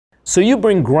So you've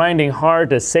been grinding hard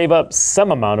to save up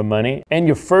some amount of money, and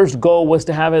your first goal was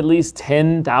to have at least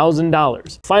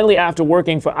 $10,000. Finally, after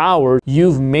working for hours,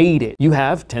 you've made it. You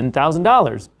have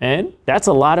 $10,000, and that's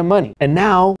a lot of money. And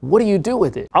now, what do you do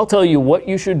with it? I'll tell you what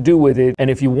you should do with it, and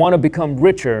if you want to become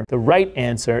richer, the right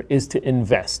answer is to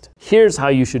invest. Here's how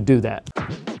you should do that.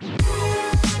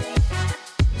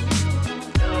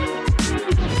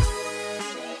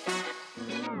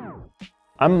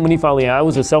 I'm Munif. I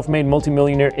was a self-made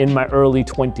multimillionaire in my early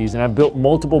 20s, and I've built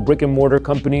multiple brick and mortar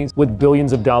companies with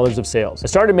billions of dollars of sales. I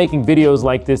started making videos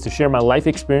like this to share my life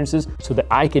experiences so that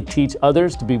I could teach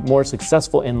others to be more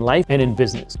successful in life and in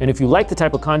business. And if you like the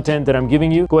type of content that I'm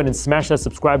giving you, go ahead and smash that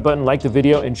subscribe button, like the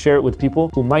video, and share it with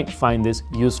people who might find this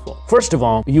useful. First of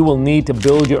all, you will need to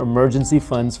build your emergency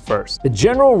funds first. The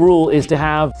general rule is to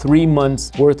have 3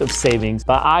 months worth of savings,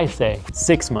 but I say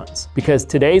 6 months, because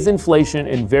today's inflation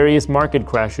and various market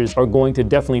crashes are going to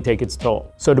definitely take its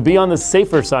toll. So to be on the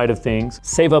safer side of things,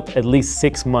 save up at least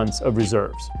 6 months of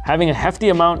reserves. Having a hefty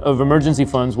amount of emergency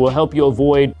funds will help you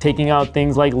avoid taking out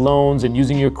things like loans and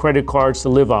using your credit cards to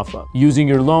live off of. Using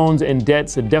your loans and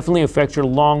debts will definitely affect your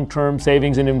long-term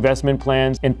savings and investment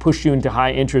plans and push you into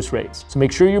high interest rates. So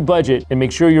make sure you budget and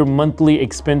make sure your monthly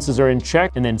expenses are in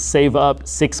check, and then save up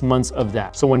 6 months of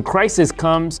that. So when crisis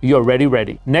comes, you're already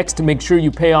ready. Next, to make sure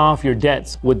you pay off your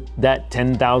debts with that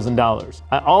 $10,000.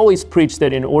 I always preach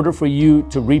that in order for you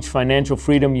to reach financial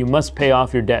freedom, you must pay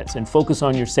off your debts and focus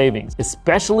on your savings,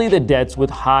 especially the debts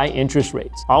with high interest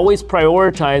rates. Always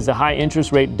prioritize the high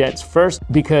interest rate debts first,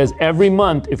 because every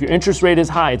month, if your interest rate is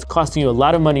high, it's costing you a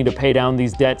lot of money to pay down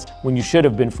these debts when you should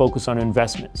have been focused on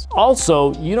investments.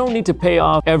 Also, you don't need to pay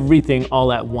off everything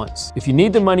all at once. If you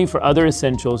need the money for other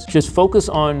essentials, just focus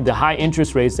on the high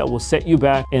interest rates that will set you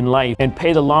back in life, and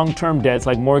pay the long-term debts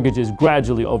like mortgages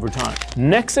gradually over time.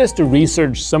 Next is to research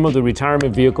some of the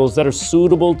retirement vehicles that are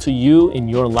suitable to you in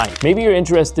your life. Maybe you're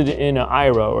interested in an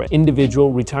IRA or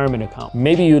individual retirement account.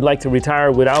 Maybe you'd like to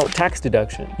retire without tax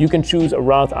deduction. You can choose a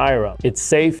Roth IRA. It's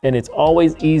safe and it's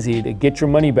always easy to get your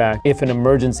money back if an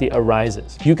emergency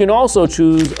arises. You can also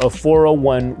choose a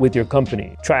 401 with your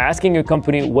company. Try asking your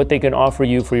company what they can offer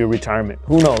you for your retirement.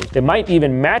 Who knows? They might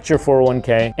even match your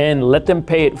 401k and let them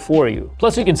pay it for you.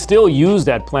 Plus, you can still use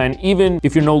that plan even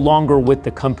if you're no longer with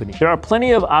the company. There are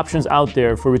plenty of options out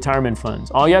there for retirement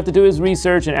funds. All you have to do is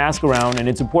research and ask around, and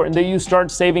it's important that you start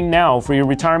saving now for your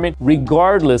retirement,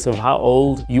 regardless of how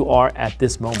old you are at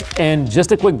this moment. And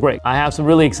just a quick break, I have some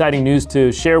really exciting news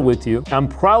to share with you. I'm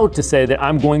proud to say that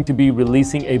I'm going to be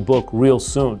releasing a book real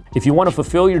soon. If you want to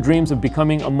fulfill your dreams of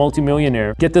becoming a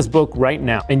multimillionaire, get this book right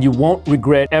now, and you won't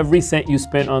regret every cent you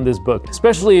spent on this book,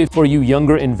 especially for you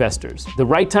younger investors. The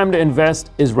right time to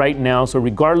invest is right now, so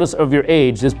regardless of your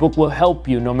age, this book will help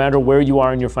you no matter where you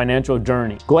are in your financial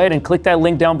journey. Go ahead and click that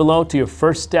link down below to your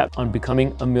first step on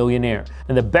becoming a millionaire.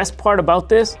 And the best part about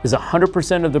this is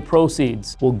 100% of the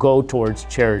proceeds will go towards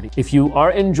charity. If you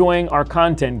are enjoying our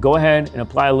content, go ahead and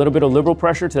apply a little bit of liberal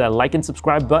pressure to that like and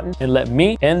subscribe button, and let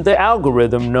me and the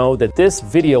algorithm know that this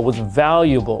video was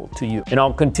valuable to you. And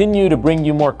I'll continue to bring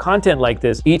you more content like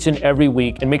this each and every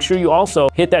week. And make sure you also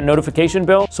hit that notification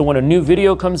bell so when a new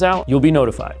video comes out, you'll be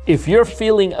notified. If you're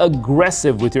feeling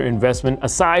aggressive with your investment,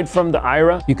 aside from the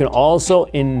IRA, you can also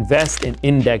invest in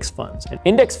index funds. And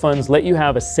index funds let you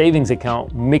have a savings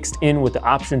account mixed in with the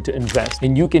option to invest.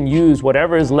 And you can use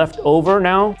whatever is left over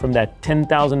now from that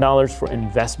 $10,000 for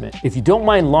investment. If you don't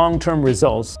mind long-term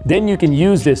results, then you can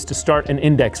use this to start an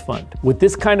index fund. With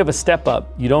this kind of a step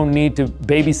up, you don't need to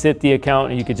babysit the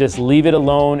account, and you could just leave it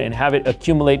alone and have it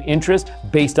accumulate interest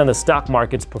based on the stock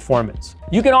market's performance.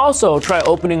 You can also try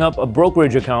opening up a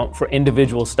brokerage account for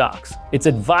individual stocks. It's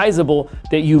advisable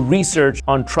that you research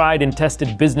on tried and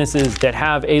tested businesses that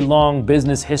have a long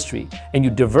business history, and you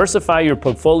diversify your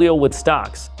portfolio with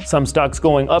stocks. Some stocks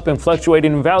going up and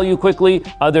fluctuating in value quickly,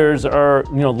 others are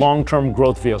long-term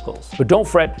growth vehicles. But don't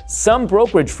fret, some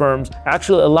brokerage firms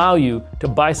actually allow you to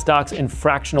buy stocks in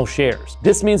fractional shares.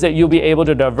 This means that you'll be able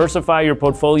to diversify your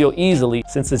portfolio easily,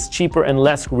 since it's cheaper and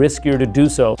less riskier to do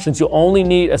so, since you'll only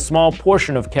need a small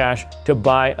portion of cash to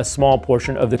buy a small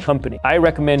portion of the company. I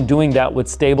recommend doing that with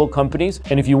stable companies,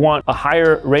 and if you want a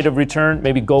higher rate of return,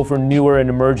 maybe go for newer and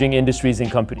emerging industries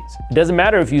and companies. It doesn't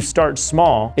matter if you start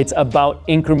small, it's about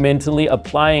incrementally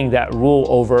applying that rule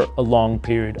over a long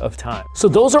period of time. So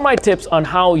those are my tips on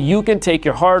how you can take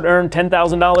your hard-earned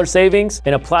 $10,000 savings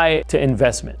and apply it to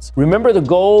investments. Remember, the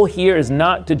goal here is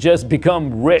not to just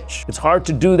become rich. It's hard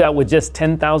to do that with just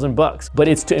 10,000 bucks, but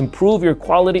it's to improve your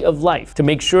quality of life, to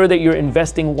make sure that you're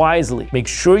investing wisely. Make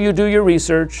sure you do your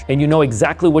research and you know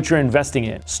exactly what you're investing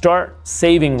in. Start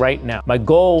saving right now. My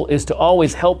goal is to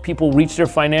always help people reach their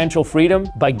financial freedom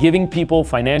by giving people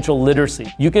financial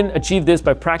literacy. You can achieve this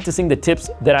by practicing the tips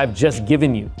that I've just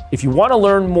given you. If you want to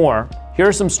learn more, here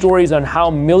are some stories on how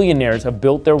millionaires have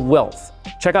built their wealth.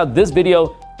 Check out this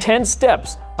video, 10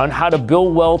 steps on how to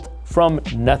build wealth from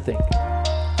nothing.